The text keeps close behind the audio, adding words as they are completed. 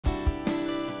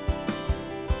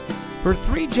For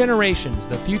 3 generations,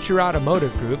 the Future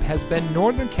Automotive Group has been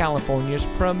Northern California's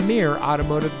premier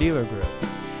automotive dealer group.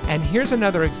 And here's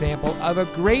another example of a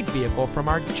great vehicle from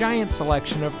our giant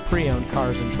selection of pre-owned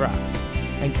cars and trucks.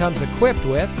 And comes equipped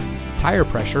with tire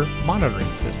pressure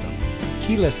monitoring system,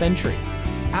 keyless entry,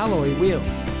 alloy wheels,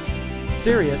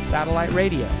 Sirius satellite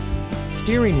radio,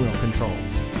 steering wheel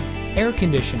controls, air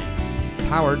conditioning,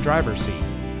 power driver's seat,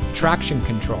 traction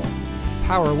control,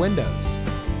 power windows,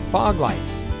 fog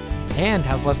lights, and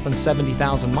has less than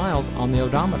 70,000 miles on the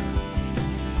odometer.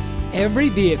 Every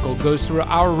vehicle goes through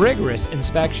our rigorous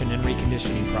inspection and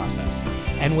reconditioning process.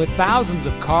 And with thousands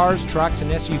of cars, trucks,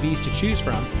 and SUVs to choose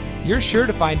from, you're sure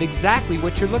to find exactly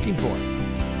what you're looking for.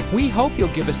 We hope you'll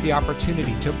give us the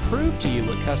opportunity to prove to you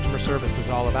what customer service is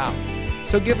all about.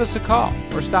 So give us a call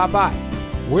or stop by.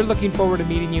 We're looking forward to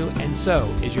meeting you, and so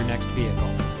is your next vehicle.